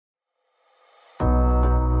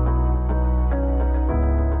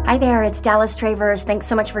Hi there, it's Dallas Travers. Thanks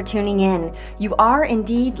so much for tuning in. You are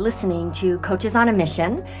indeed listening to Coaches on a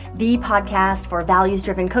Mission, the podcast for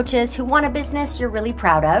values-driven coaches who want a business you're really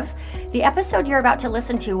proud of. The episode you're about to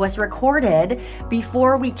listen to was recorded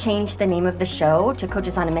before we changed the name of the show to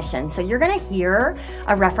Coaches on a Mission. So you're going to hear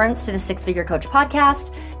a reference to the Six Figure Coach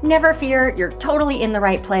podcast. Never fear, you're totally in the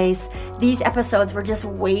right place. These episodes were just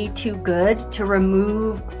way too good to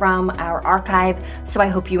remove from our archive, so I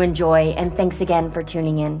hope you enjoy, and thanks again for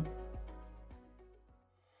tuning in.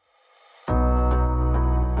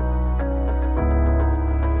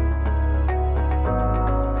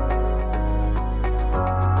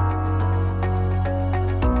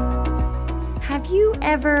 Have you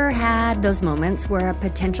ever had those moments where a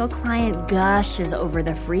potential client gushes over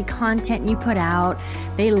the free content you put out?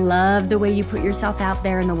 They love the way you put yourself out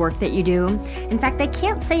there and the work that you do. In fact, they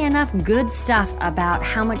can't say enough good stuff about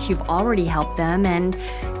how much you've already helped them. And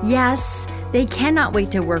yes, they cannot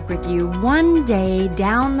wait to work with you one day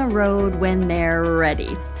down the road when they're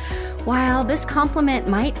ready. While this compliment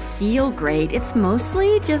might feel great, it's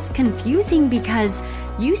mostly just confusing because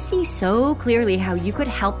you see so clearly how you could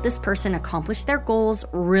help this person accomplish their goals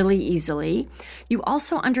really easily. You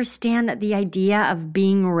also understand that the idea of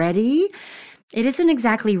being ready, it isn't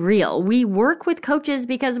exactly real. We work with coaches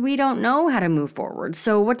because we don't know how to move forward.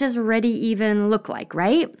 So what does ready even look like,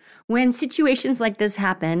 right? When situations like this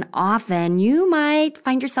happen, often you might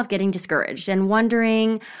find yourself getting discouraged and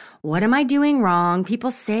wondering, what am I doing wrong?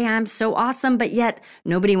 People say I'm so awesome, but yet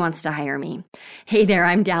nobody wants to hire me. Hey there,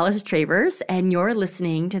 I'm Dallas Travers, and you're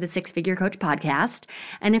listening to the Six Figure Coach podcast.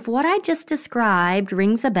 And if what I just described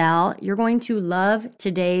rings a bell, you're going to love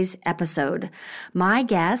today's episode. My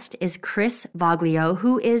guest is Chris Voglio,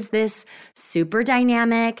 who is this super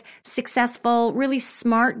dynamic, successful, really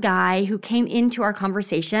smart guy who came into our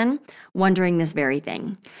conversation wondering this very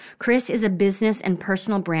thing. Chris is a business and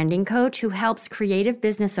personal branding coach who helps creative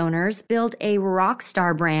business owners build a rock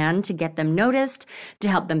star brand to get them noticed, to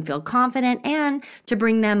help them feel confident, and to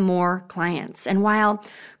bring them more clients. And while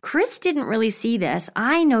Chris didn't really see this,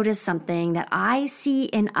 I noticed something that I see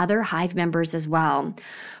in other Hive members as well.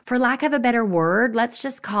 For lack of a better word, let's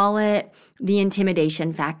just call it the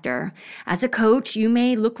intimidation factor. As a coach, you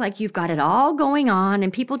may look like you've got it all going on,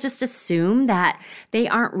 and people just assume that they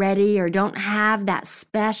aren't ready or don't have that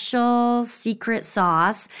special secret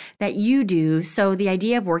sauce that you do. So the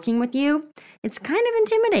idea of working with you, it's kind of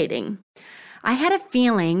intimidating. I had a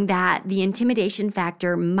feeling that the intimidation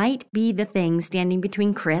factor might be the thing standing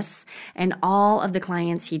between Chris and all of the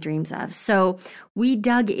clients he dreams of. So we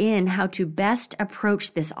dug in how to best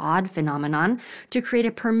approach this odd phenomenon to create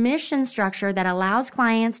a permission structure that allows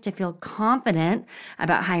clients to feel confident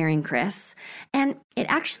about hiring Chris. And it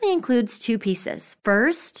actually includes two pieces.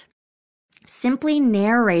 First, simply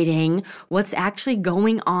narrating what's actually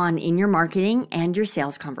going on in your marketing and your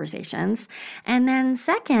sales conversations. And then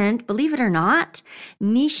second, believe it or not,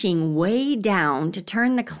 niching way down to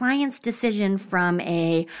turn the client's decision from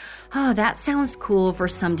that sounds cool for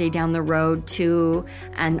someday down the road to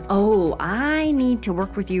I need to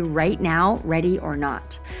work with you right now, ready or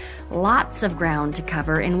not. Lots of ground to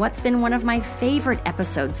cover in what's been one of my favorite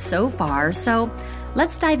episodes so far. So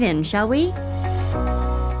let's dive in, shall we?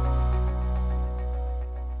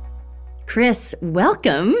 Chris,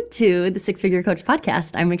 welcome to the Six Figure Coach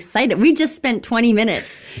podcast. I'm excited. We just spent 20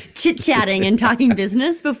 minutes chit-chatting and talking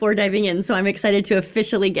business before diving in, so I'm excited to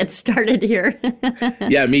officially get started here.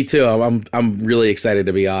 Yeah, me too. I'm really excited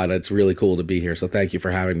to be on. It's really cool to be here, so thank you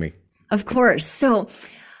for having me. Of course. So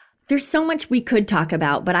there's so much we could talk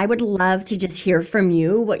about, but I would love to just hear from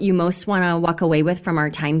you what you most want to walk away with from our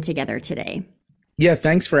time together today. Yeah,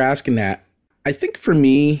 thanks for asking that. I think for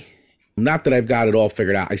me, not that I've got it all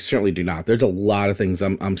figured out. I certainly do not. There's a lot of things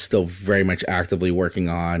I'm still very much actively working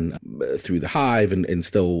on through the Hive and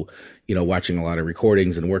still, watching a lot of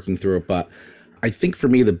recordings and working through it. But I think for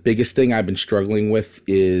me, the biggest thing I've been struggling with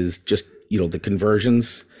is just, the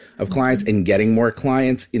conversions of clients and getting more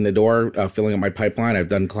clients in the door, filling up my pipeline. I've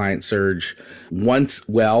done client surge once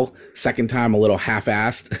well, second time a little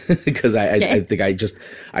half-assed because I think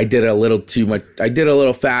I did a little too much. I did a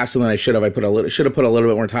little fast and then I should have put a little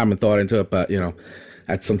bit more time and thought into it. But,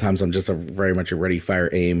 sometimes I'm just very much a ready, fire,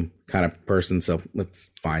 aim kind of person. So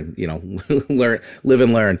it's fine, live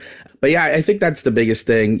and learn. But yeah, I think that's the biggest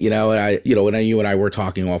thing, and you and I were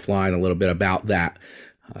talking offline a little bit about that.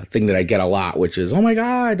 Thing that I get a lot, which is, oh my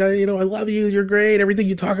God, I love you. You're great. Everything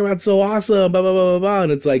you talk about is so awesome. Blah, blah, blah, blah, blah.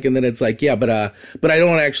 And it's like, yeah, but I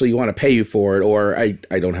don't actually want to pay you for it, or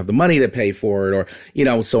I don't have the money to pay for it,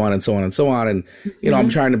 or, so on and so on and so on. And, I'm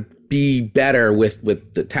trying to be better with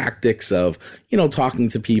the tactics of, talking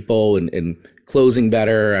to people and closing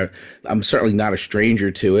better. I'm certainly not a stranger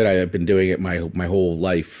to it. I've been doing it my whole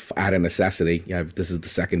life out of necessity. This is the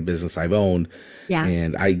second business I've owned. Yeah.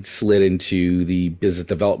 And I slid into the business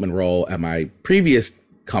development role at my previous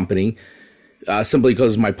company simply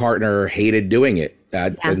because my partner hated doing it.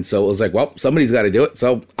 And so it was like, well, somebody's got to do it,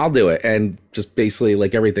 so I'll do it. And just basically,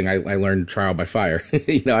 like everything, I learned trial by fire.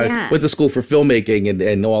 I went to school for filmmaking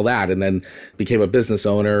and all that, and then became a business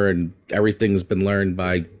owner, and everything's been learned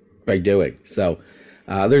by doing. So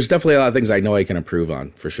there's definitely a lot of things I know I can improve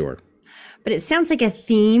on, for sure. But it sounds like a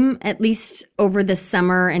theme, at least over the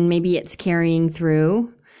summer, and maybe it's carrying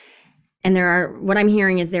through. And what I'm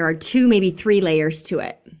hearing is there are 2, maybe 3 layers to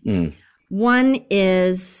it. One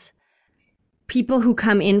is people who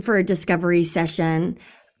come in for a discovery session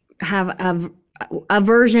have a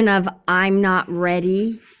version of I'm not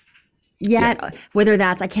ready yet, whether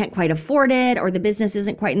that's I can't quite afford it, or the business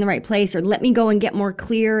isn't quite in the right place, or let me go and get more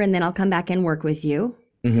clear and then I'll come back and work with you.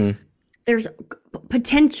 There's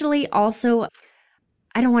potentially also,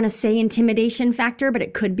 I don't want to say intimidation factor, but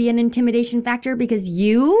it could be an intimidation factor because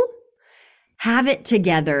you have it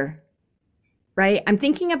together. Right? I'm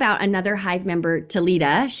thinking about another Hive member,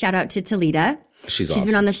 Talita. Shout out to Talita. She's awesome.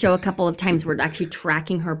 Been on the show a couple of times. We're actually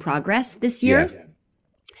tracking her progress this year. Yeah.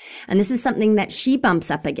 And this is something that she bumps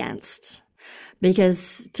up against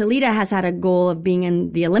because Talita has had a goal of being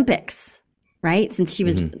in the Olympics, right? Since she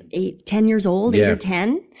was 10 years old, 8 or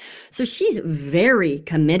 10. So she's very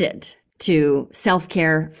committed to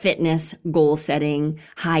self-care, fitness, goal setting,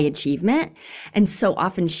 high achievement. And so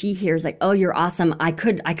often she hears like, "Oh, you're awesome. I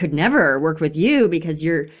could never work with you because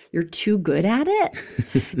you're too good at it."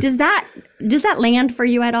 Does that land for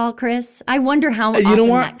you at all, Chris? I wonder how often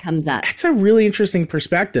that comes up. That's a really interesting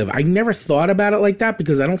perspective. I never thought about it like that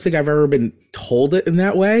because I don't think I've ever been told it in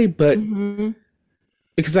that way, but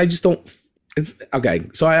because I just don't. It's okay.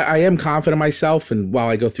 So I am confident in myself. And while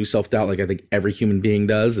I go through self-doubt, like I think every human being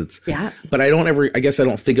does, but I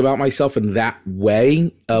don't think about myself in that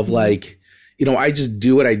way of like, I just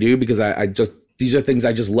do what I do because these are things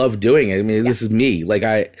I just love doing. I mean, this is me. Like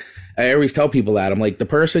I always tell people that I'm like the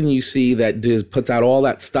person you see that puts out all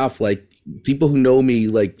that stuff. Like people who know me,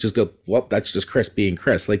 like just go, well, that's just Chris being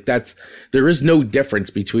Chris. Like there is no difference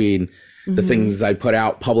between the things I put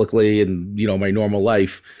out publicly and, my normal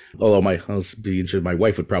life. Although my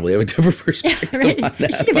wife would probably have a different perspective on that.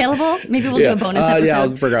 Is she available? Maybe we'll do a bonus episode. Yeah, I'll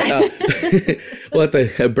bring her. We'll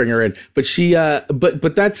have to bring her in. But she,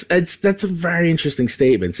 but that's a very interesting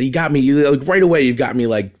statement. So you got me, like right away, you got me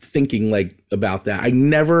like thinking like about that. I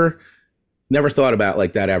never thought about it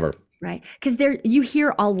like that ever. Right. Because you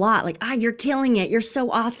hear a lot like, you're killing it. You're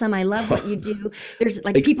so awesome. I love what you do. There's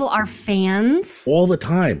like people are fans. All the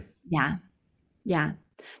time. Yeah. Yeah.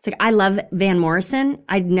 It's like, I love Van Morrison.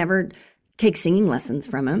 I'd never take singing lessons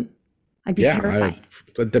from him. I'd be terrified.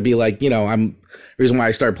 But to be like, the reason why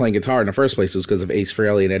I started playing guitar in the first place was because of Ace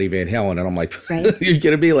Frehley and Eddie Van Halen. And I'm like, you're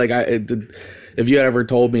going to be like, if you had ever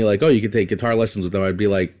told me like, oh, you could take guitar lessons with them, I'd be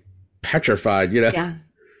like petrified, Yeah.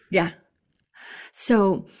 Yeah.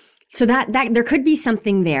 So that there could be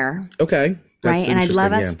something there. Okay. Right. And I'd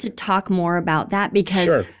love us to talk more about that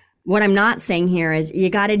because what I'm not saying here is you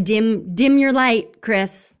got to dim your light,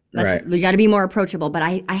 Chris. You got to be more approachable. But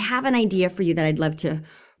I have an idea for you that I'd love to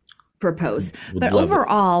propose. But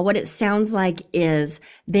overall, what it sounds like is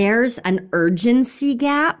there's an urgency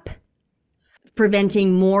gap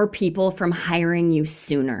preventing more people from hiring you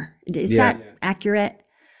sooner. Is that accurate?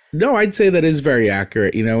 No, I'd say that is very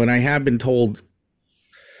accurate, and I have been told.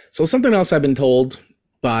 So something else I've been told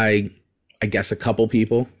by, I guess, a couple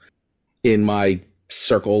people in my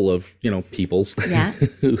circle of, peoples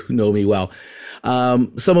who know me well.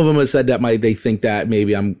 Some of them have said that they think that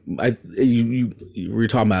maybe you were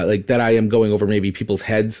talking about like that I am going over maybe people's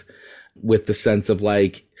heads with the sense of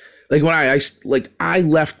like when I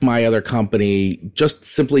left my other company just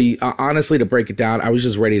simply, honestly, to break it down, I was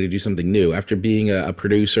just ready to do something new after being a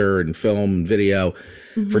producer and film and video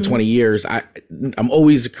for 20 years. I'm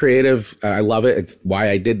always a creative. I love it. It's why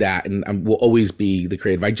I did that. And I will always be the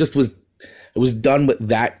creative. I was done with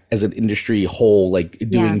that as an industry whole, like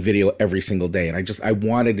doing video every single day. And I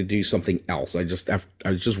wanted to do something else. I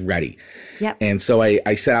was just ready. Yep. And so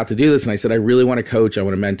I set out to do this and I said, I really want to coach. I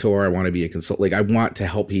want to mentor. I want to be a consultant. Like I want to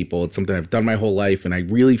help people. It's something I've done my whole life. And I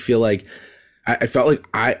really feel like I felt like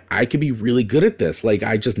I could be really good at this. Like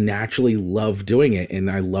I just naturally love doing it.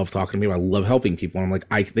 And I love talking to people. I love helping people. And I'm like,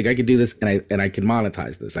 I think I could do this and I can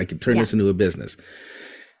monetize this. I could turn this into a business.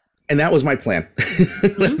 And that was my plan.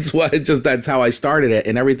 That's how I started it.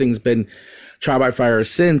 And everything's been trial by fire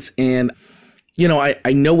since. And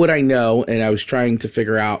I know what I know, and I was trying to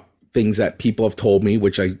figure out things that people have told me,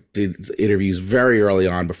 which I did interviews very early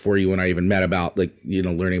on before you and I even met about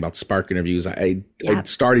learning about Spark interviews. I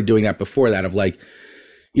started doing that before that of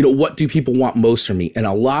what do people want most from me? And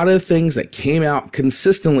a lot of things that came out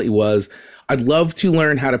consistently was, I'd love to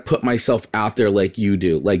learn how to put myself out there like you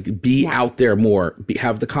do, like be out there more,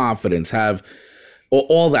 have the confidence, have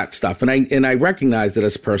all that stuff. And I recognize that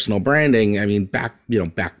as personal branding, I mean, back,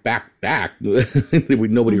 nobody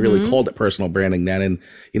really called it personal branding then. And,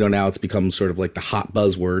 now it's become sort of like the hot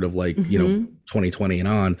buzzword of 2020 and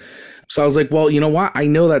on. So I was like, well, you know what? I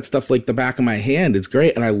know that stuff like the back of my hand. It's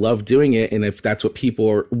great. And I love doing it. And if that's what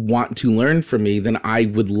people want to learn from me, then I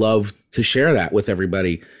would love to share that with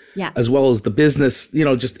everybody. Yeah. As well as the business,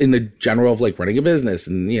 just in the general of like running a business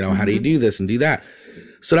and, how do you do this and do that?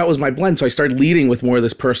 So that was my blend. So I started leading with more of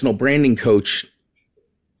this personal branding coach.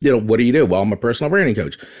 What do you do? Well, I'm a personal branding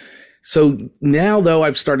coach. So now, though,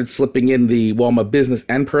 I've started slipping in I'm a business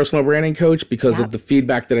and personal branding coach because of the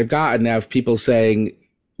feedback that I've gotten now of people saying,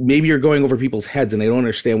 maybe you're going over people's heads and they don't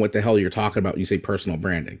understand what the hell you're talking about when you say personal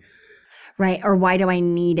branding. Right. Or why do I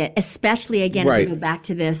need it? Especially, again, if you go back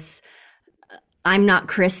to this, I'm not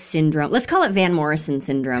Chris syndrome. Let's call it Van Morrison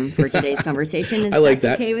syndrome for today's conversation. Is I like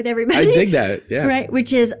that. Okay with everybody? I dig that. Yeah. Right.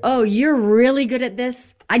 Which is, you're really good at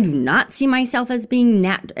this. I do not see myself as being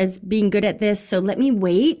good at this. So let me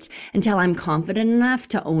wait until I'm confident enough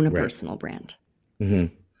to own a personal brand.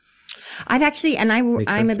 Mm-hmm. I've actually, and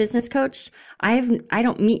I'm a business coach. I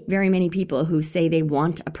don't meet very many people who say they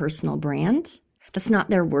want a personal brand. That's not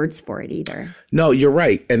their words for it either. No, you're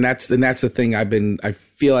right. And that's the thing I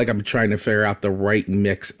feel like I'm trying to figure out the right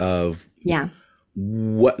mix of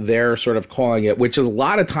what they're sort of calling it, which is a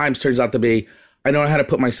lot of times turns out to be, I don't know how to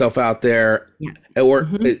put myself out there. Yeah. Or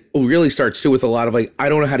it really starts too with a lot of I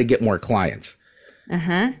don't know how to get more clients.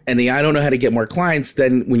 Uh-huh. And I don't know how to get more clients,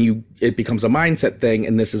 then it becomes a mindset thing.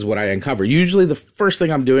 And this is what I uncover. Usually the first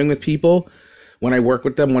thing I'm doing with people when I work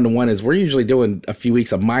with them one-to-one is we're usually doing a few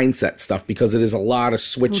weeks of mindset stuff because it is a lot of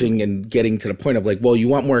switching and getting to the point of you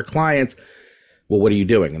want more clients. Well, what are you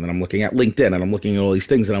doing? And then I'm looking at LinkedIn and I'm looking at all these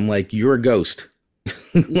things and I'm like, you're a ghost.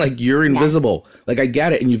 You're invisible. Yes. I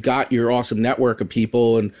get it. And you've got your awesome network of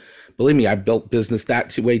people. And believe me, I built business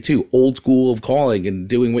that way too. Old school of calling and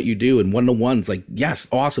doing what you do and one-to-ones. Yes,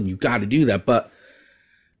 awesome. You've got to do that. But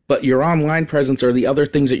your online presence or the other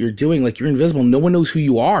things that you're doing, you're invisible. No one knows who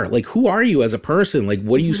you are. Who are you as a person?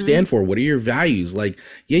 What do you stand for? What are your values?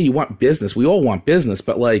 You want business. We all want business,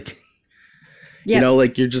 but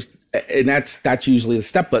you're just, and that's usually the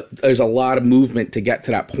step, but there's a lot of movement to get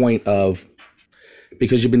to that point of,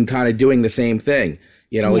 because you've been kind of doing the same thing,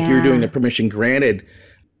 you're doing the permission granted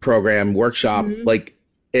program workshop,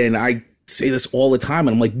 and I say this all the time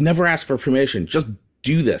and I'm never ask for permission. Just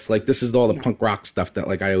do this. This is all the punk rock stuff that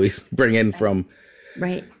I always bring in from.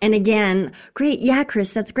 Right. And again, great. Yeah,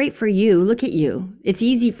 Chris, that's great for you. Look at you. It's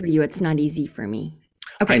easy for you. It's not easy for me.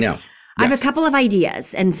 Okay. I know. Yes. I have a couple of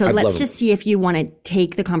ideas. And so let's just see if you want to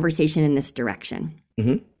take the conversation in this direction.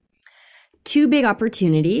 Mm-hmm. 2 big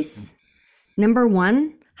opportunities. Number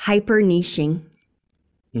 1, hyper niching.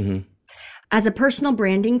 Mm-hmm. As a personal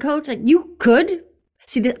branding coach, you could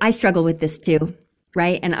see I struggle with this too.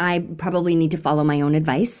 Right. And I probably need to follow my own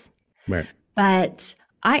advice. Right. But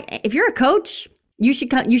if you're a coach, you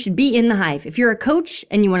should be in the hive. If you're a coach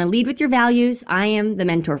and you want to lead with your values, I am the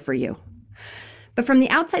mentor for you. But from the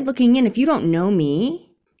outside looking in, if you don't know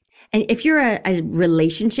me, and if you're a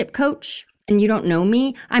relationship coach and you don't know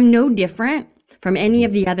me, I'm no different from any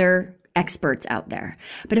of the other experts out there.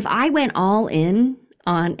 But if I went all in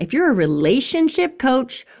on, if you're a relationship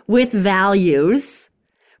coach with values,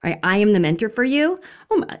 right, I am the mentor for you.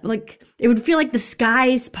 It would feel like the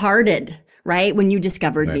skies parted, right? When you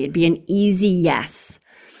discovered me, it'd be an easy yes.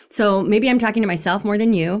 So maybe I'm talking to myself more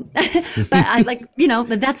than you, but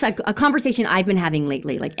but that's a conversation I've been having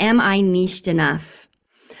lately. Am I niched enough?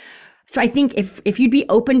 So I think if you'd be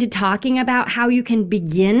open to talking about how you can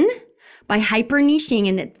begin by hyper niching,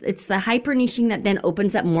 and it's the hyper niching that then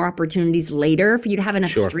opens up more opportunities later for you to have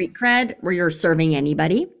enough street cred where you're serving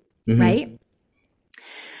anybody, right?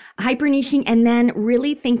 Hyper niching, and then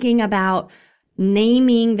really thinking about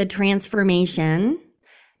naming the transformation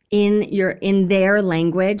in their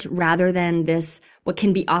language rather than this, what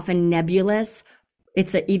can be often nebulous.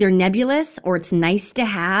 It's either nebulous or it's nice to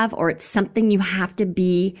have, or it's something you have to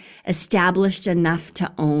be established enough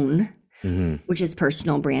to own, which is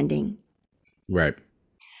personal branding. Right.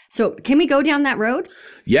 So can we go down that road?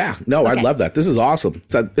 Yeah, no, okay. I'd love that. This is awesome.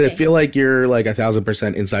 So I feel like you're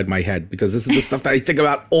 1,000% inside my head because this is the stuff that I think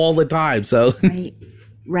about all the time. So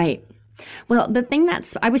Right. Well, the thing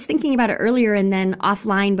I was thinking about it earlier, and then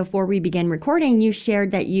offline before we began recording, you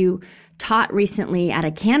shared that you taught recently at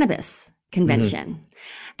a cannabis convention.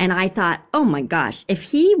 And I thought, oh my gosh,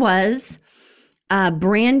 if he was a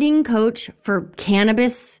branding coach for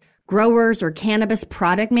cannabis growers or cannabis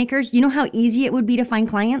product makers, you know how easy it would be to find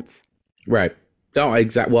clients? Right. No,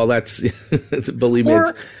 exactly. Well, that's, believe me, Or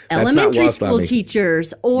that's elementary not lost school on me.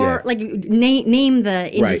 teachers, or like name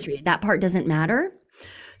the industry. Right. That part doesn't matter.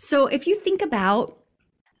 So if you think about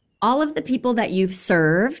all of the people that you've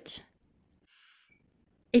served,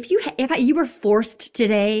 if you were forced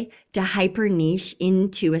today to hyper niche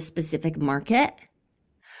into a specific market,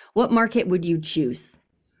 what market would you choose?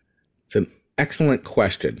 It's an excellent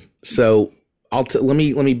question. So let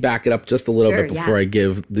me back it up just a little bit before I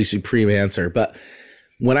give the supreme answer. But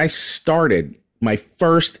when I started, my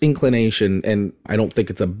first inclination, and I don't think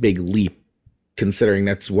it's a big leap considering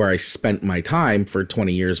that's where I spent my time for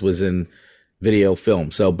 20 years, was in video film.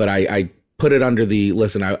 So, but I put it under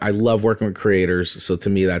listen, I love working with creators. So to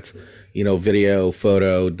me, that's, video,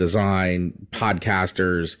 photo, design,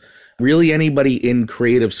 podcasters, really anybody in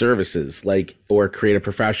creative services, or creative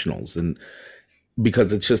professionals. And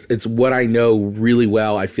because it's what I know really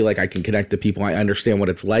well. I feel like I can connect to people. I understand what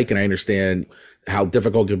it's like, and I understand how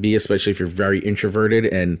difficult it can be, especially if you're very introverted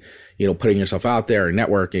and, putting yourself out there and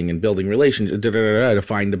networking and building relationships to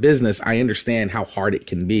find a business. I understand how hard it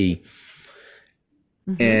can be.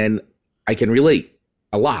 And I can relate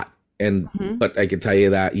a lot. But I can tell you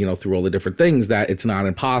that, through all the different things, that it's not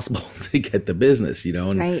impossible to get the business,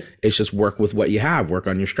 and it's just work with what you have, work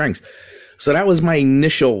on your strengths. So that was my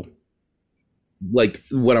initial, what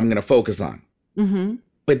I'm going to focus on.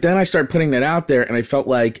 But then I started putting that out there, and I felt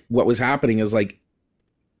like what was happening is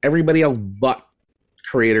everybody else but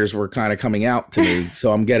creators were kind of coming out to me.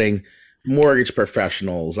 So I'm getting mortgage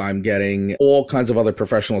professionals, I'm getting all kinds of other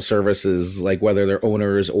professional services, whether they're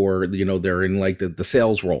owners or, they're in the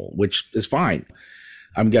sales role, which is fine.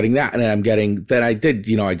 I'm getting that. And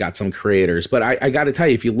I got some creators, but I got to tell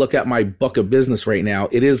you, if you look at my book of business right now,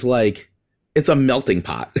 it is it's a melting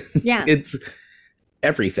pot. Yeah. It's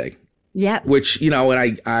everything. Yeah. Which,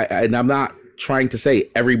 and I'm not trying to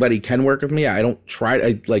say everybody can work with me. I don't try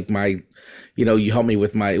to you help me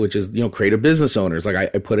with which is, creative business owners. I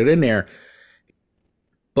put it in there,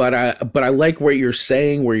 but I like what you're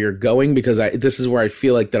saying, where you're going, because this is where I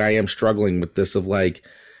feel like that I am struggling with this of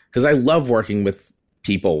because I love working with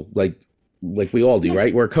people like we all do,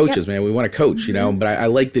 right? We're coaches, man. We want to coach, but I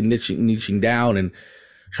like the niching down and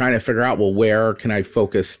trying to figure out, well, where can I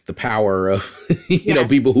focus the power of,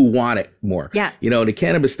 people who want it more? Yeah. The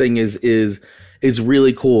cannabis thing is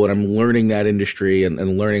really cool. And I'm learning that industry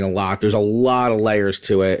and learning a lot. There's a lot of layers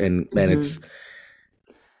to it. And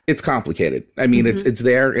it's complicated. I mean, it's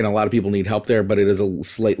there, and a lot of people need help there, but it is a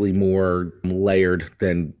slightly more layered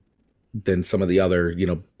than some of the other,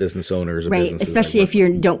 business owners. Or right. Especially if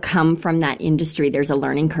you don't come from that industry, there's a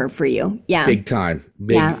learning curve for you. Yeah. Big time.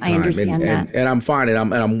 I understand that. And I'm fine. And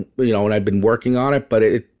I'm, and I've been working on it, but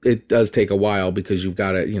it does take a while, because you've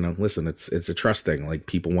got to, listen, it's a trust thing.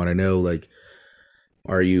 People want to know,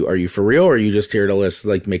 are you for real, or are you just here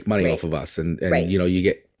to make money off of us? And you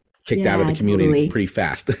get kicked out of the community pretty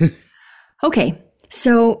fast. Okay.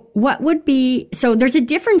 So so there's a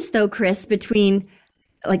difference though, Chris, between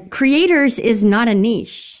creators is not a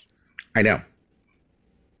niche. I know.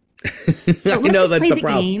 So let's just play the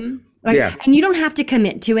game. And you don't have to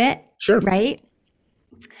commit to it. Sure. Right.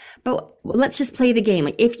 But let's just play the game.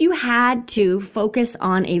 If you had to focus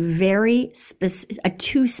on a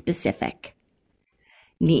too specific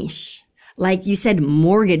niche, like you said,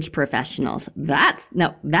 mortgage professionals,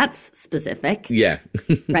 that's specific. Yeah.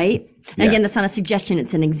 Right. And again, that's not a suggestion,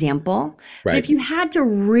 it's an example. Right. But if you had to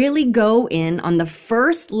really go in on the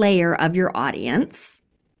first layer of your audience,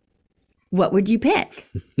 what would you pick?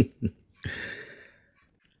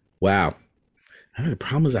 Wow. The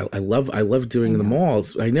problem is I love doing them all.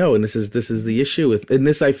 I know. And this is the issue and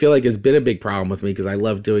this I feel like has been a big problem with me, because I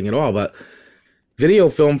love doing it all. But video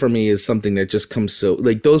film for me is something that just comes so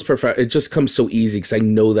it just comes so easy, because I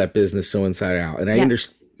know that business so inside out, and I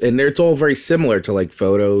understand. And it's all very similar to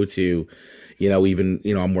photo to, even,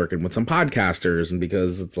 I'm working with some podcasters, and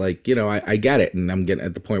because it's I get it. And I'm getting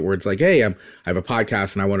at the point where it's hey, I have a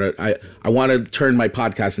podcast, and I want to turn my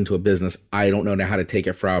podcast into a business. I don't know how to take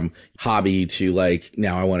it from hobby to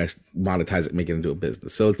now I want to monetize it, make it into a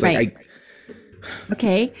business. So it's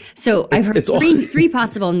okay. So I've heard three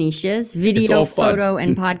possible niches: video, photo,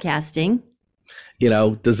 and podcasting.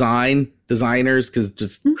 Designers, because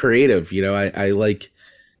just creative, I like.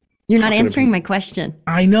 You're not answering my question.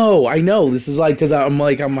 I know. This is like, because I'm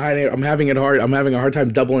having a hard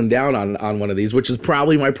time doubling down on one of these, which is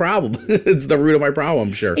probably my problem. It's the root of my problem,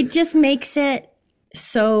 I'm sure. It just makes it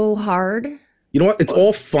so hard. You know what? It's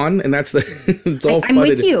all fun, and that's it's all fun. I'm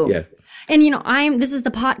with you. Yeah. And this is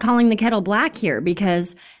the pot calling the kettle black here,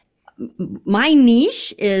 because my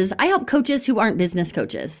niche is I help coaches who aren't business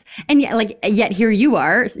coaches. And yet here you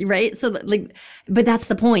are, right? So but that's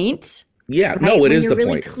the point. Yeah, right? No, it is the point. When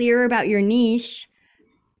you're really clear about your niche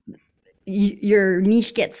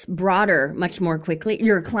gets broader much more quickly.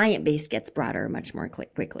 Your client base gets broader much more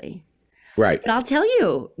quickly. Right. But I'll tell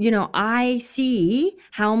you, I see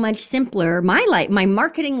how much simpler my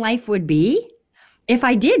marketing life would be if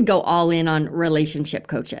I did go all in on relationship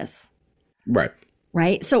coaches. Right.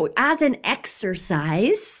 Right. So as an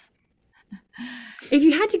exercise, if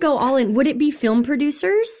you had to go all in, would it be film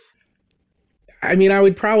producers? I mean, I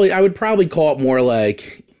would probably call it more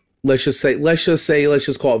like, let's just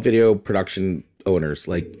call it video production owners,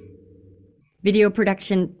 like video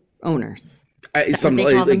production owners. Something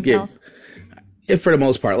they call themselves? For the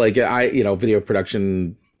most part, video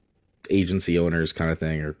production agency owners kind of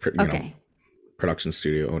thing, or production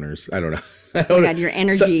studio owners. I don't know. Oh my God, your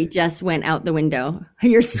energy just went out the window.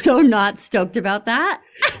 You're so not stoked about that.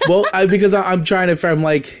 Well, because I'm trying to. I'm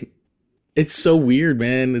like, it's so weird,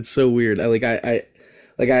 man. It's so weird.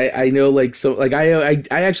 I know, like, so, like, I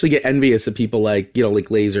actually get envious of people like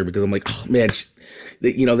Laser, because I'm like, oh man,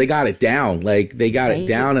 they got it down. Like, they got it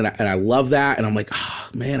down, and I love that. And I'm like, oh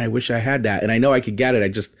man, I wish I had that. And I know I could get it. I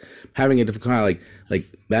just having a different kind of like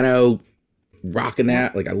Benno rocking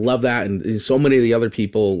that. Like, I love that. And so many of the other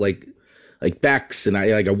people like Bex, and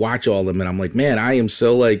I watch all of them, and I'm like, man, I am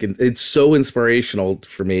so like, it's so inspirational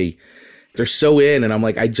for me. They're so in, and I'm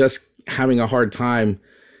like, I just having a hard time.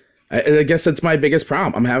 I guess that's my biggest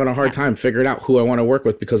problem. I'm having a hard time figuring out who I want to work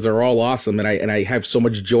with, because they're all awesome, and I have so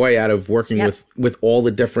much joy out of working with all the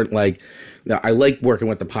different, like, I like working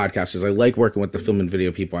with the podcasters. I like working with the film and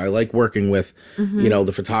video people. I like working with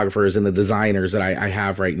the photographers and the designers that I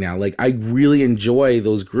have right now. Like, I really enjoy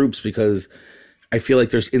those groups, because I feel like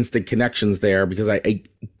there's instant connections there, because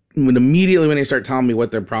immediately when they start telling me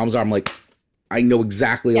what their problems are, I'm like, I know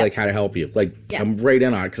exactly like how to help you. Like, I'm right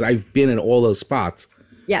in on it, because I've been in all those spots.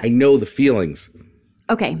 Yeah. I know the feelings.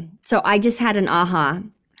 Okay. So I just had an aha.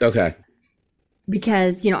 Okay.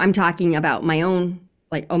 Because, I'm talking about my own,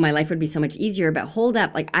 like, oh, my life would be so much easier. But hold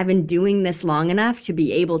up. Like, I've been doing this long enough to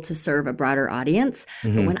be able to serve a broader audience.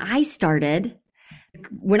 But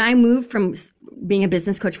when I moved from being a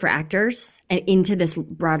business coach for actors and into this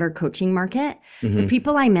broader coaching market, the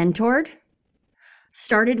people I mentored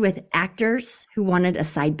started with actors who wanted a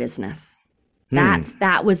side business.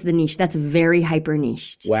 That was the niche. That's very hyper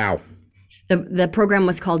niched. Wow. The program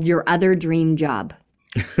was called Your Other Dream Job.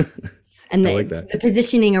 And the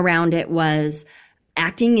positioning around it was,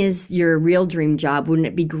 acting is your real dream job. Wouldn't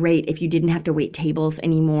it be great if you didn't have to wait tables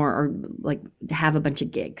anymore, or like have a bunch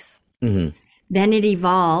of gigs? Then it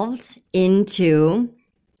evolved into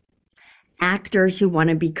actors who want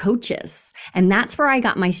to be coaches. And that's where I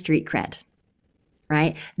got my street cred.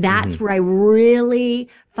 Right? That's where I really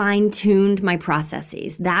fine-tuned my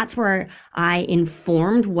processes. That's where I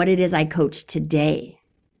informed what it is I coach today.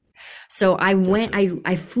 So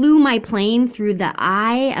I flew my plane through the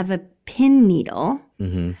eye of a pin needle.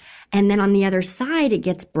 And then on the other side, it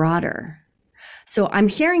gets broader. So I'm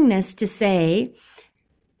sharing this to say,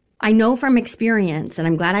 I know from experience, and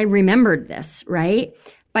I'm glad I remembered this, right?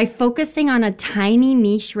 By focusing on a tiny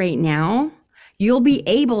niche right now, you'll be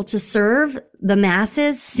able to serve the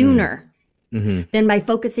masses sooner than by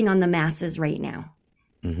focusing on the masses right now.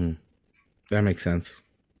 That makes sense.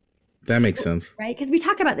 Right? Because we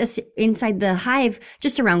talk about this inside the Hive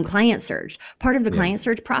just around client search. Part of the client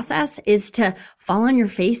search process is to fall on your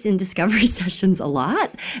face in discovery sessions a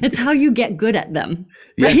lot. It's how you get good at them.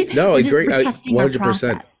 Right? Yeah, no, I agree. We're testing 100%. Our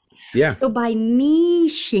process. Yeah. So by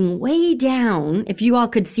niching way down, if you all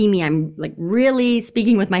could see me, I'm like really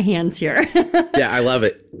speaking with my hands here. Yeah, I love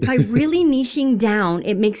it. By really niching down,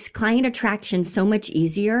 it makes client attraction so much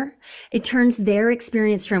easier. It turns their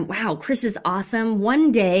experience from, wow, Chris is awesome. One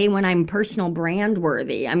day when I'm personal brand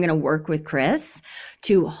worthy, I'm going to work with Chris,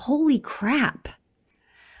 to holy crap.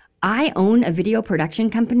 I own a video production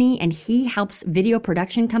company, and he helps video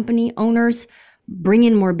production company owners bring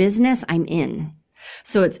in more business. I'm in.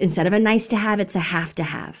 So it's, instead of a nice to have, it's a have to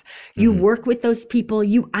have. You work with those people,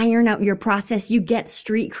 you iron out your process, you get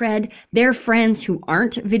street cred. Their friends who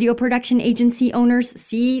aren't video production agency owners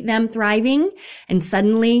see them thriving, and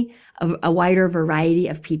suddenly a wider variety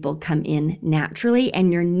of people come in naturally,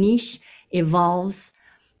 and your niche evolves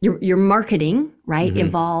your marketing, right,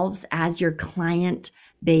 evolves as your client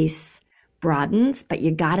base broadens, but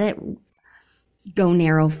you gotta go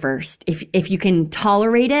narrow first. If you can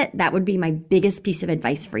tolerate it, that would be my biggest piece of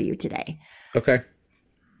advice for you today. Okay.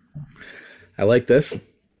 I like this.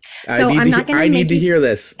 So I need to hear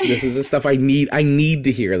this. This is the stuff I need. I need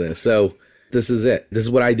to hear this. So this is it. This is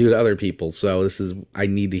what I do to other people. So I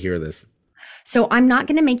need to hear this. So I'm not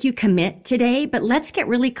going to make you commit today, but let's get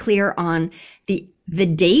really clear on the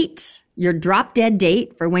date, your drop dead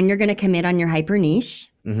date for when you're going to commit on your hyper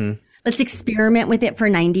niche. Let's experiment with it for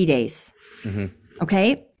 90 days.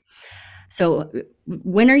 Okay. So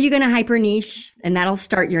when are you going to hyper niche? And that'll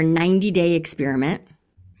start your 90-day experiment.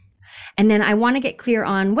 And then I want to get clear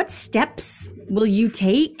on what steps will you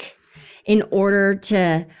take in order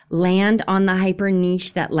to land on the hyper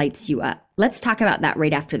niche that lights you up. Let's talk about that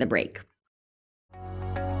right after the break.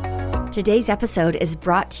 Today's episode is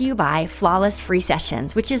brought to you by Flawless Free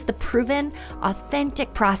Sessions, which is the proven,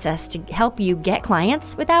 authentic process to help you get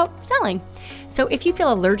clients without selling. So if you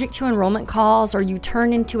feel allergic to enrollment calls or you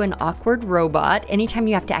turn into an awkward robot anytime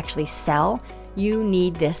you have to actually sell, you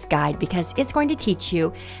need this guide because it's going to teach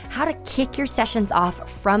you how to kick your sessions off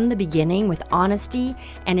from the beginning with honesty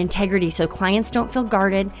and integrity so clients don't feel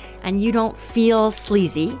guarded and you don't feel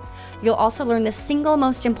sleazy. You'll also learn the single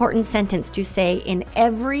most important sentence to say in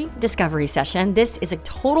every discovery session. This is a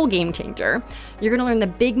total game changer. You're going to learn the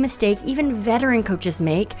big mistake even veteran coaches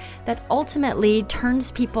make that ultimately turns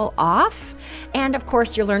people off. And of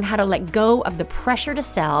course, you'll learn how to let go of the pressure to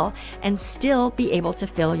sell and still be able to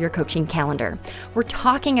fill your coaching calendar. We're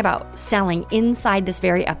talking about selling inside this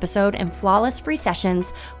very episode, and Flawless Free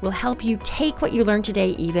Sessions will help you take what you learned today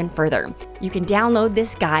even further. You can download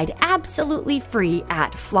this guide absolutely free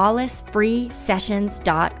at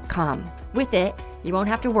flawlessfreesessions.com. With it, you won't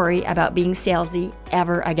have to worry about being salesy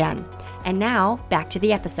ever again. And now, back to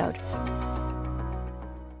the episode.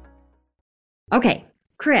 Okay,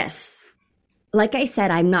 Chris, like I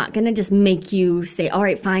said, I'm not going to just make you say, all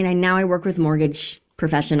right, fine, now I work with mortgage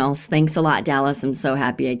professionals. Thanks a lot, Dallas. I'm so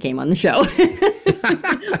happy I came on the show.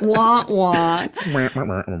 Wah, wah.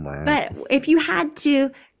 But if you had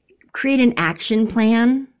to create an action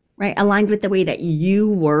plan, right, aligned with the way that you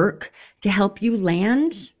work to help you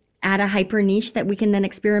land at a hyper niche that we can then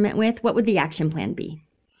experiment with, what would the action plan be?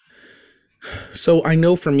 So I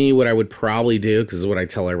know for me what I would probably do, because this is what I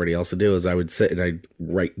tell everybody else to do, is I would sit and I'd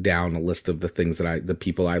write down a list of the things that the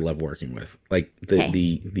people I love working with, like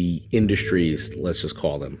the industries, let's just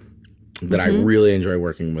call them, that I really enjoy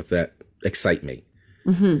working with that excite me.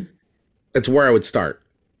 That's where I would start.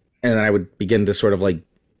 And then I would begin to sort of like,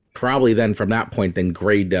 probably then from that point, then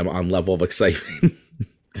grade them on level of excitement.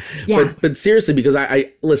 Yeah. But seriously, because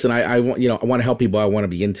I listen, I want, I want to help people. I want to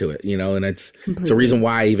be into it, and it's a reason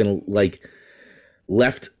why I even like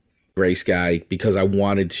left Gray Sky, because I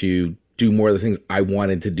wanted to do more of the things I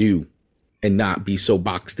wanted to do and not be so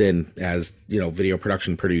boxed in as, video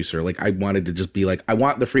production producer. Like I wanted to just be like, I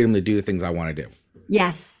want the freedom to do the things I want to do.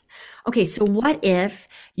 Yes. Okay. So what if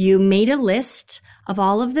you made a list of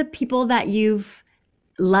all of the people that you've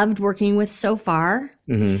loved working with so far,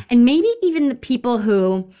 and maybe even the people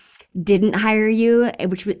who didn't hire you,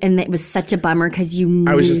 and it was such a bummer because you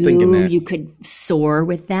knew I was just thinking that you could soar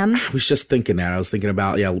with them. I was just thinking that. I was thinking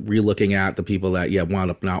about relooking at the people that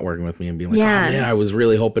wound up not working with me and being like, oh man, I was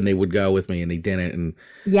really hoping they would go with me and they didn't, and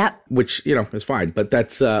which is fine, but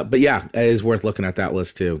that's but yeah, it is worth looking at that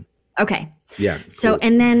list too. Okay. Yeah. So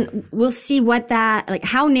and then we'll see what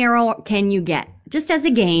how narrow can you get, just as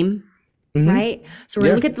a game. Right? So we're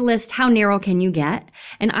going to look at the list. How narrow can you get?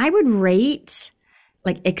 And I would rate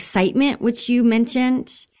like excitement, which you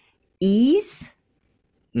mentioned, ease.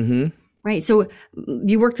 Right? So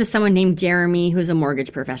you worked with someone named Jeremy, who's a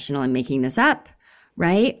mortgage professional. I'm making this up,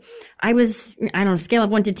 right? I don't know, scale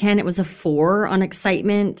of 1 to 10, it was a 4 on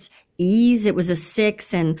excitement. Ease, it was a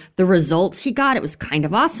 6. And the results he got, it was kind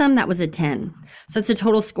of awesome. That was a 10. So it's a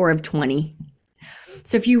total score of 20.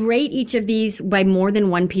 So if you rate each of these by more than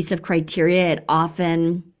one piece of criteria, it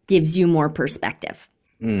often gives you more perspective.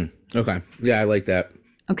 Okay. Yeah, I like that.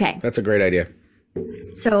 Okay. That's a great idea.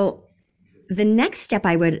 So the next step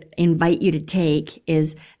I would invite you to take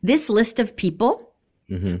is this list of people,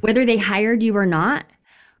 whether they hired you or not,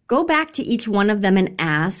 go back to each one of them and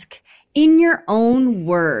ask, in your own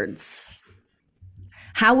words,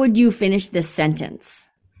 how would you finish this sentence?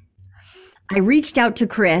 I reached out to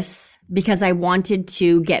Chris because I wanted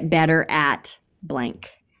to get better at blank.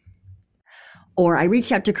 Or I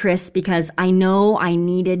reached out to Chris because I know I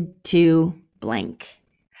needed to blank.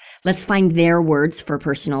 Let's find their words for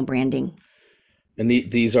personal branding. And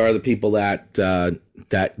these are the people that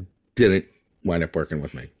didn't wind up working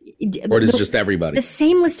with me? Or does just everybody? The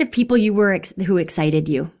same list of people you were who excited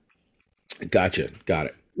you. Gotcha. Got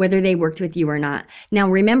it. Whether they worked with you or not. Now,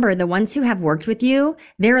 remember, the ones who have worked with you,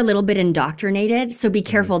 they're a little bit indoctrinated. So be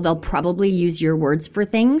careful. They'll probably use your words for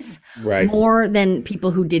things more than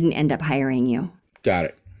people who didn't end up hiring you. Got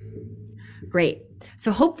it. Great.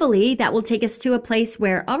 So hopefully that will take us to a place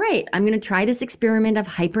where, all right, I'm going to try this experiment of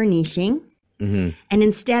hyper niching. And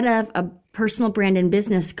instead of a personal brand and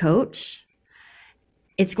business coach,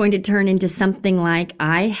 it's going to turn into something like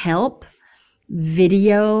I help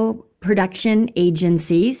video production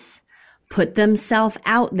agencies put themselves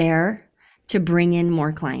out there to bring in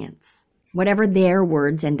more clients, whatever their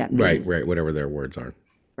words end up being. Right. Whatever their words are.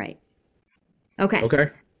 Right. Okay.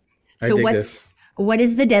 So what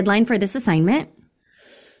is the deadline for this assignment?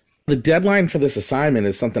 The deadline for this assignment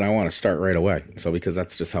is something I want to start right away. So because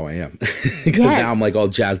that's just how I am. Because now I'm like all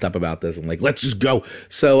jazzed up about this and like, let's just go.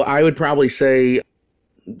 So I would probably say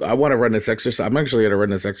I want to run this exercise. I'm actually going to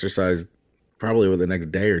run this exercise probably over the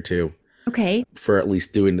next day or two. Okay. For at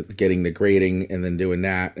least getting the grading and then doing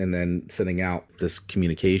that and then sending out this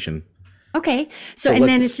communication. Okay. So and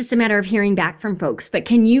then it's just a matter of hearing back from folks. But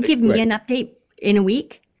can you give me an update in a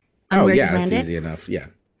week on where you landed? It's easy enough. Yeah.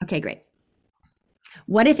 Okay, great.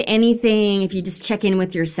 What, if anything, if you just check in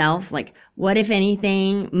with yourself, like what, if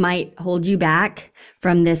anything, might hold you back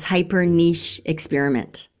from this hyper niche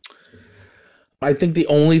experiment? I think the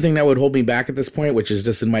only thing that would hold me back at this point, which is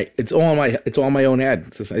just it's all in my own head.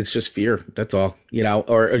 It's just fear. That's all,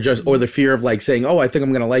 or the fear of like saying, oh, I think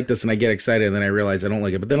I'm going to like this. And I get excited and then I realize I don't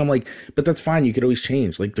like it. But then I'm like, but that's fine. You could always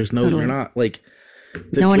change. Like there's you're not like.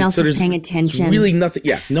 No one else is paying attention. Really nothing.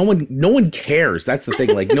 Yeah. No one cares. That's the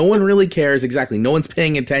thing. Like no one really cares. Exactly. No one's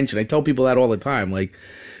paying attention. I tell people that all the time. Like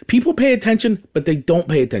people pay attention, but they don't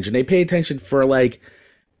pay attention. They pay attention for like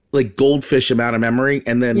goldfish amount of memory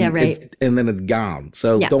and then it's gone.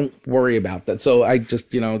 So don't worry about that. So I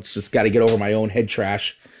just, it's just got to get over my own head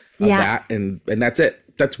trash of that. And that's it.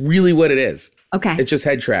 That's really what it is. Okay. It's just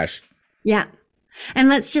head trash. Yeah. And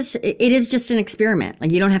it is just an experiment.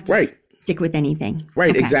 Like you don't have to stick with anything.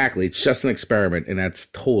 Right. Okay. Exactly. It's just an experiment and that's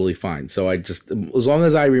totally fine. So I just, as long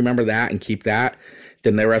as I remember that and keep that,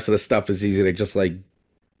 then the rest of the stuff is easy to just like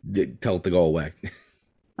tell it to go away.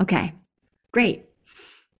 Okay, great.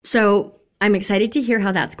 So I'm excited to hear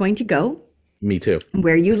how that's going to go. Me too.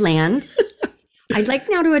 Where you land. I'd like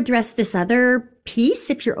now to address this other piece,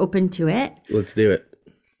 if you're open to it. Let's do it.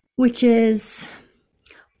 Which is,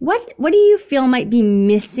 what do you feel might be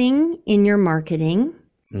missing in your marketing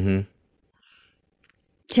to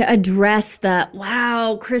address the,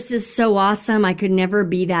 wow, Chris is so awesome, I could never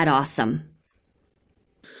be that awesome?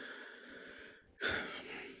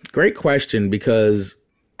 Great question, because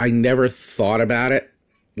I never thought about it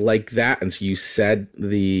like that. And so you said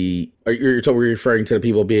you're referring to the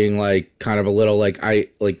people being like kind of a little like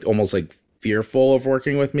almost like fearful of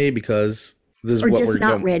working with me because this is what we're doing. Or just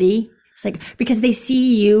not ready. It's like because they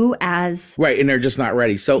see you as right, and they're just not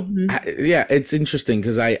ready. So it's interesting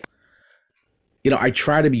because I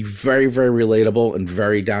try to be very, very relatable and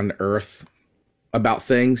very down to earth about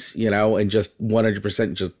things, and just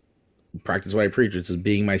 100% just practice what I preach, which is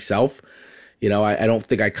being myself. I don't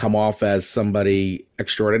think I come off as somebody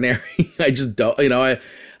extraordinary. I just don't, I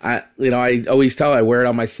always tell, I wear it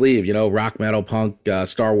on my sleeve, rock, metal, punk,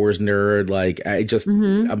 Star Wars nerd. Like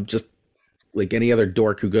I'm just like any other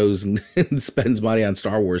dork who goes and spends money on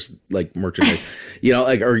Star Wars, like merchandise,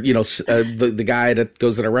 the guy that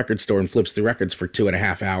goes to the record store and flips through records for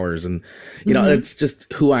 2.5 hours. And, it's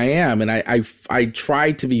just who I am. And I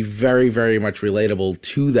try to be very, very much relatable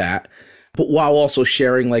to that, but while also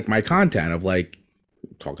sharing like my content of like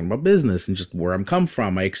talking about business and just where I'm come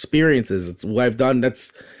from, my experiences, it's what I've done.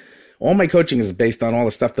 That's all my coaching is based on all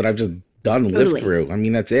the stuff that I've just done and lived through. I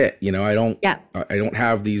mean, that's it. I don't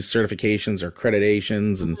have these certifications or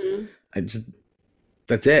accreditations and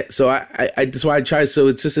that's it. So that's why I try. So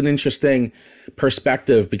it's just an interesting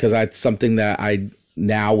perspective because that's something that I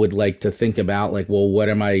now would like to think about. Like, well, what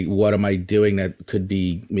am I doing that could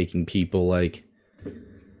be making people like,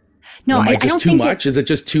 no, am I just too much? Is it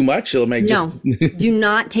just too much? Or am I just... No, do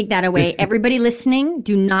not take that away. Everybody listening,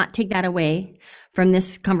 do not take that away from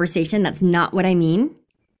this conversation. That's not what I mean.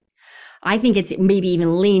 I think it's maybe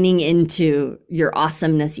even leaning into your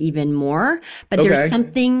awesomeness even more, but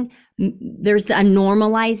there's a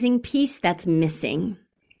normalizing piece that's missing,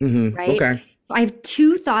 right? Okay. I have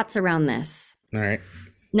 2 thoughts around this. All right.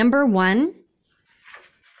 Number 1,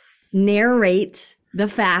 narrate the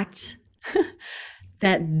fact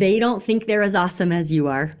that they don't think they're as awesome as you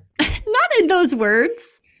are. Not in those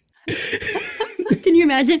words. Can you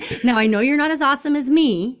imagine? Now, I know you're not as awesome as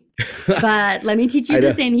me, But let me teach you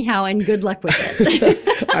this anyhow, and good luck with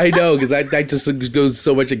it. I know, because that just goes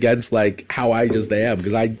so much against like how I just am,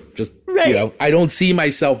 because I just, I don't see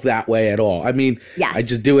myself that way at all. I mean, I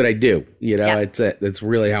just do what I do, it's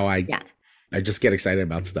really how I just get excited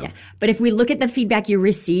about stuff. Yeah. But if we look at the feedback you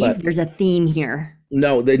receive, there's a theme here.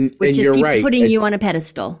 No, then which and you're right. Putting you on a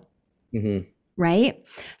pedestal. Mm-hmm. Right?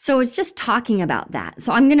 So it's just talking about that.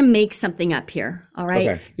 So I'm going to make something up here. All right.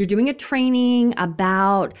 Okay. You're doing a training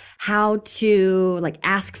about how to like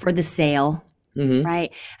ask for the sale. Mm-hmm.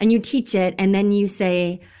 Right. And you teach it, and then you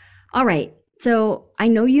say, all right, so I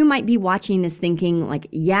know you might be watching this thinking like,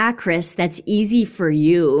 yeah, Chris, that's easy for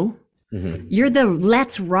you. Mm-hmm. You're the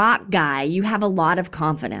let's rock guy. You have a lot of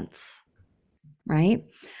confidence. Right.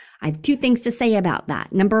 I have two things to say about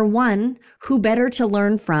that. Number one, who better to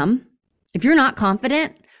learn from? If you're not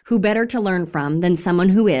confident, who better to learn from than someone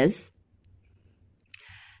who is?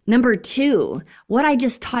 Number two, what I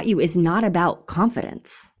just taught you is not about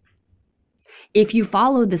confidence. If you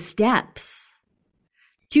follow the steps,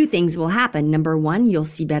 two things will happen. Number one, you'll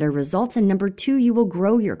see better results. And number two, you will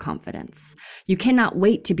grow your confidence. You cannot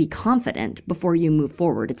wait to be confident before you move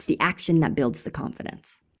forward. It's the action that builds the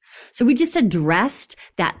confidence. So we just addressed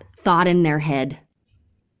that thought in their head.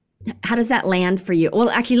 How does that land for you?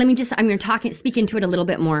 Well, actually, I'm going to speak into it a little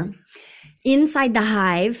bit more. Inside the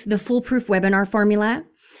Hive, the foolproof webinar formula,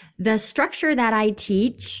 the structure that I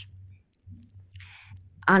teach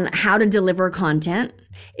on how to deliver content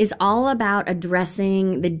is all about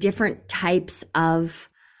addressing the different types of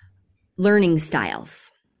learning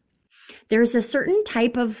styles. There's a certain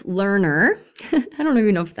type of learner, I don't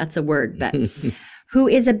even know if that's a word, but who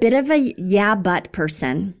is a bit of a yeah, but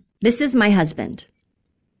person. This is my husband.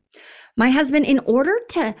 My husband,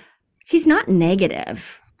 he's not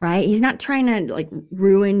negative, right? He's not trying to like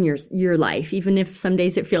ruin your life, even if some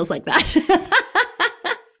days it feels like that.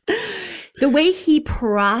 The way he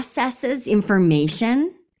processes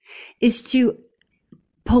information is to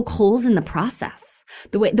poke holes in the process.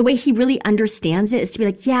 The way he really understands it is to be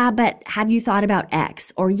like, yeah, but have you thought about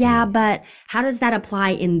X? Or yeah, but how does that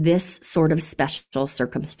apply in this sort of special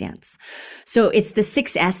circumstance? So it's the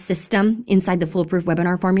 6S system inside the Foolproof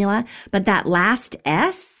Webinar formula, but that last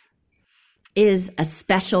S is a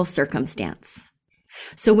special circumstance.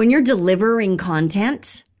 So when you're delivering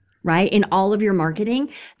content, right, in all of your marketing,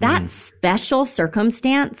 that special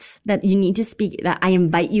circumstance that you need to speak, that I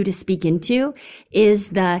invite you to speak into is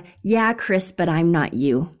the, yeah, Chris, but I'm not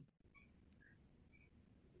you.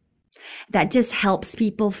 That just helps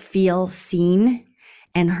people feel seen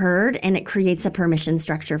and heard, and it creates a permission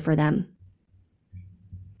structure for them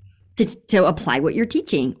to apply what you're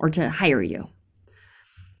teaching or to hire you.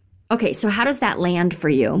 Okay, so how does that land for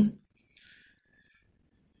you?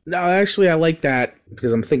 No, actually, I like that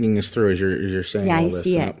because I'm thinking this through as you're saying all this.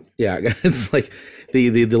 Yeah, I see it. Yeah, it's like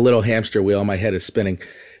the little hamster wheel in my head is spinning.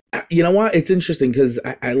 You know what? It's interesting because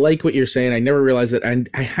I like what you're saying. I never realized that, and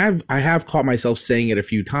I have caught myself saying it a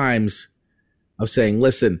few times. Of saying,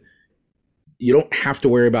 listen, you don't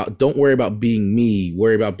worry about being me.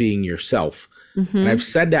 Worry about being yourself. Mm-hmm. And I've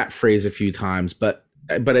said that phrase a few times, but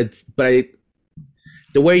the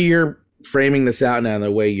way you're framing this out now, the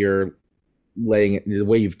way you're laying it, the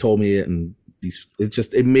way you've told me it, and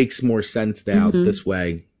it makes more sense now this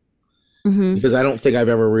way, because I don't think I've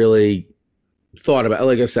ever really thought about,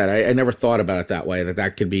 like I said, I never thought about it that way,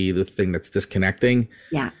 that could be the thing that's disconnecting.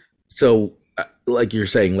 Yeah. So like you're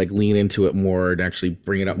saying, like lean into it more and actually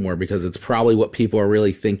bring it up more, because it's probably what people are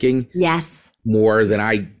really thinking. Yes. More than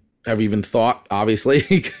I have even thought,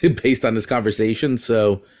 obviously, based on this conversation.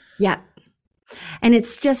 So yeah. And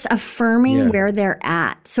it's just affirming where they're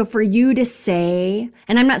at. So for you to say,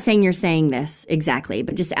 and I'm not saying you're saying this exactly,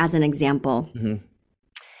 but just as an example,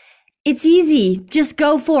 it's easy. Just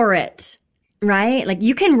go for it, right? Like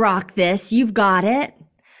you can rock this. You've got it.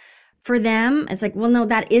 For them, it's like, well, no,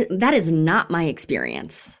 that is not my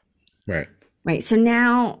experience. Right. Right. So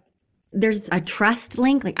now there's a trust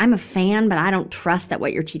link. Like I'm a fan, but I don't trust that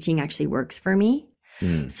what you're teaching actually works for me.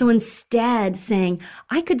 So instead saying,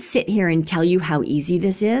 I could sit here and tell you how easy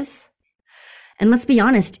this is. And let's be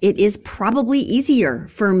honest, it is probably easier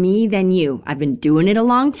for me than you. I've been doing it a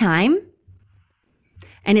long time.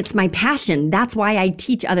 And it's my passion. That's why I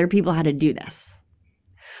teach other people how to do this.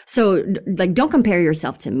 So like, don't compare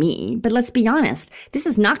yourself to me, but let's be honest. This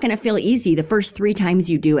is not going to feel easy the first 3 times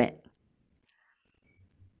you do it.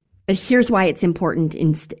 But here's why it's important.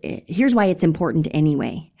 Here's why it's important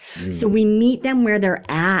anyway. So we meet them where they're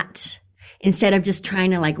at instead of just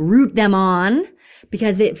trying to like root them on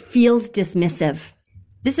because it feels dismissive.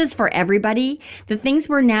 This is for everybody. The things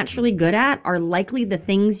we're naturally good at are likely the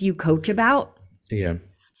things you coach about. Yeah.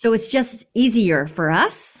 So it's just easier for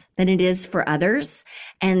us than it is for others.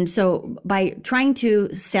 And so by trying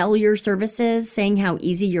to sell your services, saying how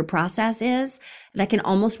easy your process is, that can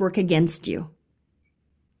almost work against you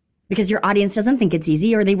because your audience doesn't think it's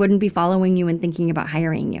easy, or they wouldn't be following you and thinking about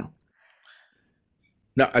hiring you.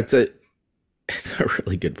 No, it's a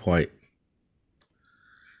really good point.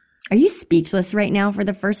 Are you speechless right now for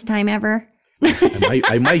the first time ever?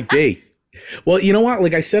 I might be. Well, you know what?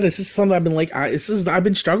 Like I said, this is something I've been I've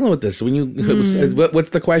been struggling with this. When you,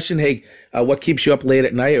 what's the question? Hey, what keeps you up late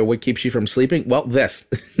at night, or what keeps you from sleeping? Well, this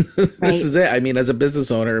is it. I mean, as a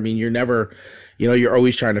business owner, I mean, you're never, you're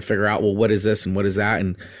always trying to figure out, well, what is this and what is that?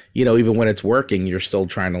 And, even when it's working, you're still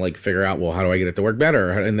trying to like figure out, well, how do I get it to work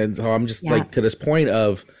better? And then so I'm just like to this point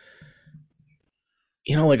of,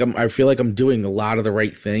 I feel like I'm doing a lot of the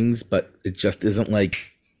right things, but it just isn't like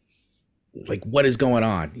what is going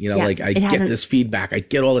on? I get this feedback, I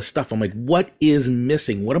get all this stuff. I'm like, what is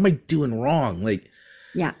missing? What am I doing wrong?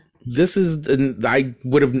 This is, I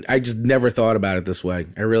just never thought about it this way.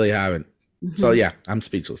 I really haven't. Mm-hmm. So yeah, I'm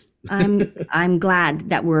speechless. I'm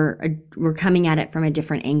glad that we're coming at it from a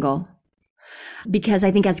different angle, because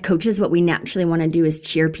I think as coaches, what we naturally want to do is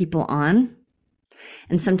cheer people on.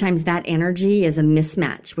 And sometimes that energy is a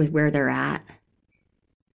mismatch with where they're at.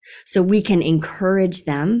 So we can encourage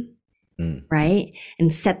them, right?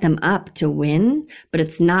 And set them up to win, but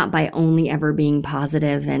it's not by only ever being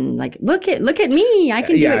positive and like, look at me, I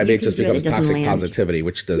can do it. Yeah, I mean, it just becomes toxic positivity,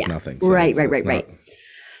 which does nothing. So right.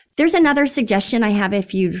 There's another suggestion I have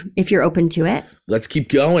if you're open to it. Let's keep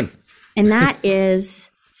going. And that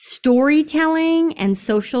is storytelling and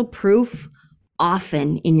social proof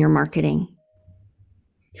often in your marketing.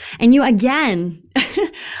 And again,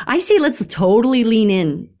 I say let's totally lean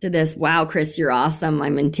in to this. Wow, Chris, you're awesome.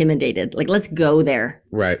 I'm intimidated. Like, let's go there.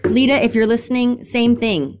 Right. Lita, if you're listening, same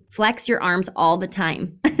thing. Flex your arms all the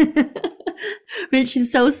time. She's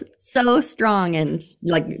so strong, and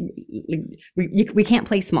like we can't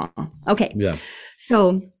play small. Okay. Yeah.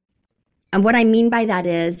 So, and what I mean by that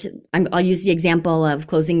is, I'll use the example of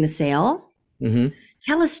closing the sale. Mm-hmm.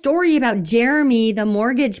 Tell a story about Jeremy, the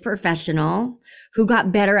mortgage professional who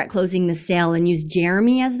got better at closing the sale, and use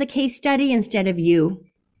Jeremy as the case study instead of you.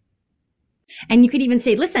 And you could even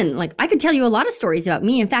say, listen, like I could tell you a lot of stories about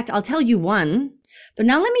me. In fact, I'll tell you one, but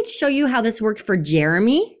now let me show you how this worked for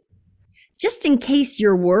Jeremy, just in case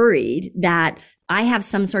you're worried that I have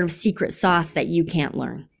some sort of secret sauce that you can't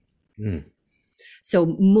learn.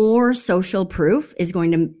 So more social proof is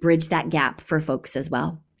going to bridge that gap for folks as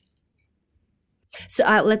well. So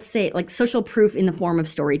let's say like social proof in the form of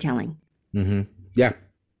storytelling. Mm-hmm. Yeah.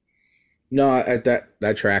 No,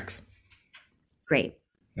 that tracks. Great.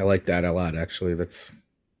 I like that a lot, actually. That's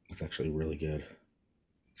actually really good.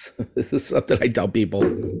 This is something I tell people.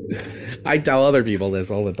 I tell other people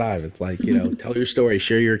this all the time. It's like, tell your story,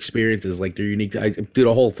 share your experiences, like they're unique. I do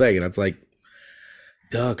the whole thing, and it's like,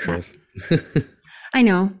 duh, Chris. Yeah. I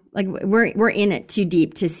know. Like we're in it too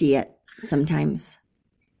deep to see it sometimes.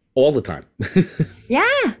 All the time.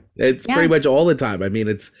 Yeah. It's pretty much all the time. I mean,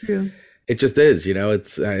 it's true. It just is,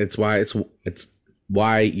 it's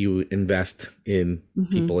why you invest in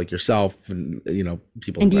people like yourself and,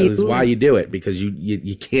 people. It's why you do it, because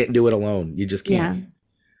you can't do it alone. You just can't.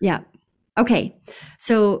 Yeah. Okay.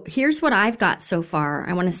 So here's what I've got so far.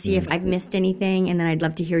 I want to see if I've missed anything, and then I'd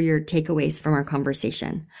love to hear your takeaways from our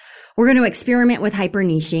conversation. We're going to experiment with hyper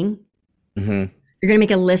niching. Mm-hmm. You're going to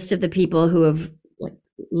make a list of the people who have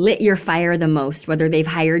lit your fire the most, whether they've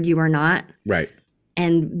hired you or not. Right.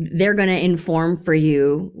 And they're going to inform for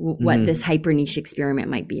you what this hyper niche experiment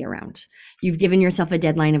might be around. You've given yourself a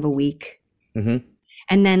deadline of a week. Mm-hmm.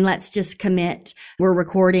 And then let's just commit. We're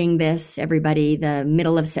recording this, everybody, the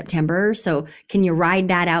middle of September. So can you ride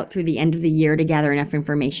that out through the end of the year to gather enough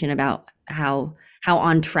information about how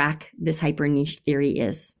on track this hyper niche theory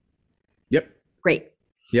is? Yep. Great.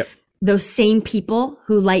 Yep. Those same people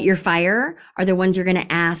who light your fire are the ones you're going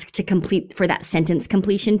to ask to complete for that sentence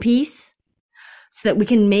completion piece, so that we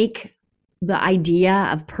can make the idea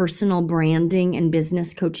of personal branding and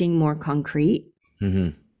business coaching more concrete. Mm-hmm.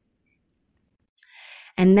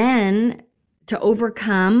 And then to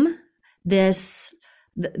overcome this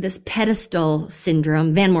pedestal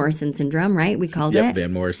syndrome, Van Morrison syndrome, right? We called it.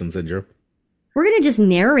 Van Morrison syndrome. We're going to just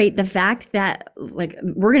narrate the fact that,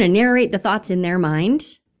 we're going to narrate the thoughts in their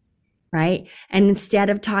mind, right? And instead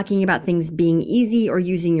of talking about things being easy or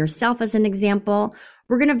using yourself as an example,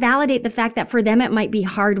 we're going to validate the fact that for them it might be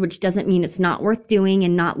hard, which doesn't mean it's not worth doing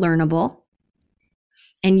and not learnable.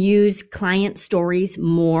 And use client stories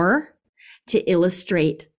more to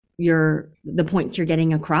illustrate the points you're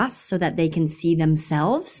getting across, so that they can see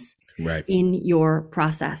themselves. Right. in your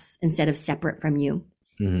process instead of separate from you.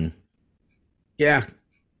 Mm-hmm. Yeah,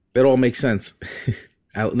 it all makes sense.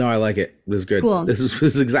 I like it. It was good. Cool. This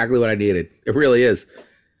is exactly what I needed. It really is.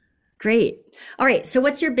 Great. All right. So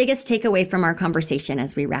what's your biggest takeaway from our conversation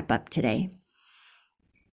as we wrap up today?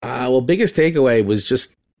 Well, biggest takeaway was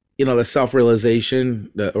just, the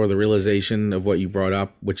self-realization or the realization of what you brought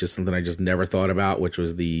up, which is something I just never thought about, which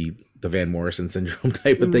was the Van Morrison syndrome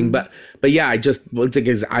type of thing. But yeah, I just, once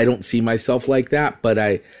again, I don't see myself like that, but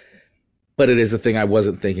it is a thing I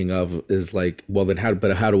wasn't thinking of, is like, well, then how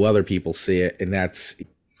do other people see it? And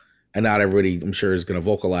not everybody, I'm sure, is going to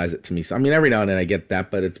vocalize it to me. So, I mean, every now and then I get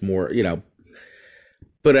that, but it's more,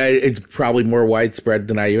 it's probably more widespread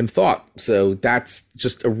than I even thought. So that's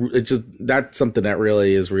that's something that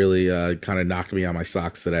really kind of knocked me on my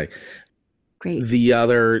socks today. Great. The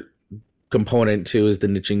other component too is the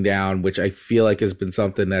niching down, which I feel like has been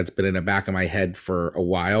something that's been in the back of my head for a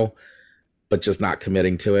while, but just not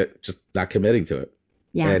committing to it.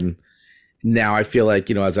 Yeah. And now I feel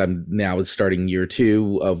like, as I'm now starting year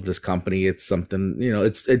 2 of this company, it's something,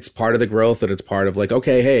 it's part of the growth, and it's part of like,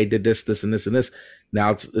 okay, hey, I did this, and this, and this.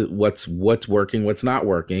 Now it's what's working, what's not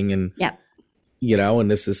working. And,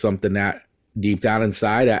 and this is something that deep down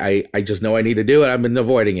inside, I just know I need to do it. I've been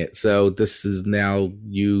avoiding it. So this is now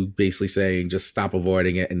you basically saying, just stop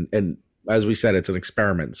avoiding it. And as we said, it's an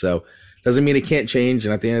experiment. So doesn't mean it can't change.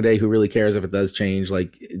 And at the end of the day, who really cares if it does change?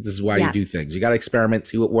 Like, this is why you do things. You got to experiment,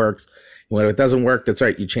 see what works. When it doesn't work, that's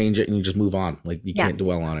right. You change it and you just move on. Like, you can't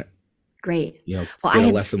dwell on it. Great. Well, get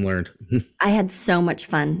a lesson learned. I had so much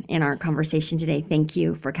fun in our conversation today. Thank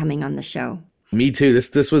you for coming on the show. Me too.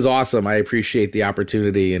 This was awesome. I appreciate the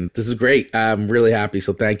opportunity, and this is great. I'm really happy.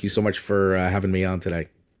 So thank you so much for having me on today.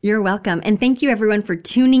 You're welcome. And thank you everyone for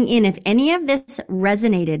tuning in. If any of this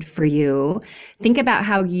resonated for you, think about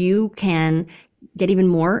how you can get even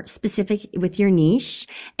more specific with your niche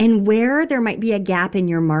and where there might be a gap in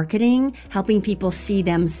your marketing, helping people see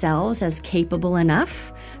themselves as capable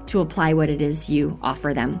enough to apply what it is you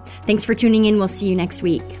offer them. Thanks for tuning in. We'll see you next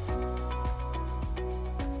week.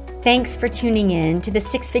 Thanks for tuning in to the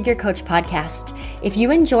Six Figure Coach podcast. If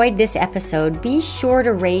you enjoyed this episode, be sure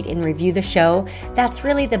to rate and review the show. That's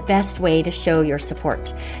really the best way to show your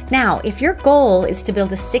support. Now, if your goal is to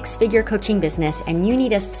build a six-figure coaching business and you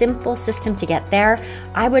need a simple system to get there,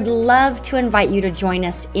 I would love to invite you to join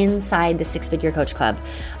us inside the Six Figure Coach Club.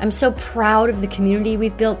 I'm so proud of the community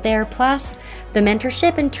we've built there. Plus, the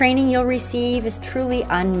mentorship and training you'll receive is truly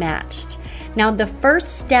unmatched. Now, the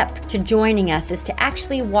first step to joining us is to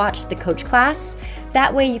actually watch the coach class.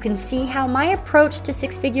 That way you can see how my approach to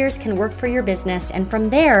six figures can work for your business. And from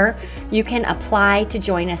there, you can apply to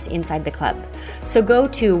join us inside the club. So go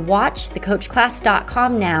to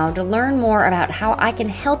watchthecoachclass.com now to learn more about how I can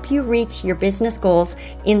help you reach your business goals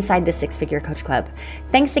inside the Six Figure Coach Club.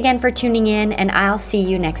 Thanks again for tuning in, and I'll see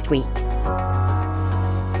you next week.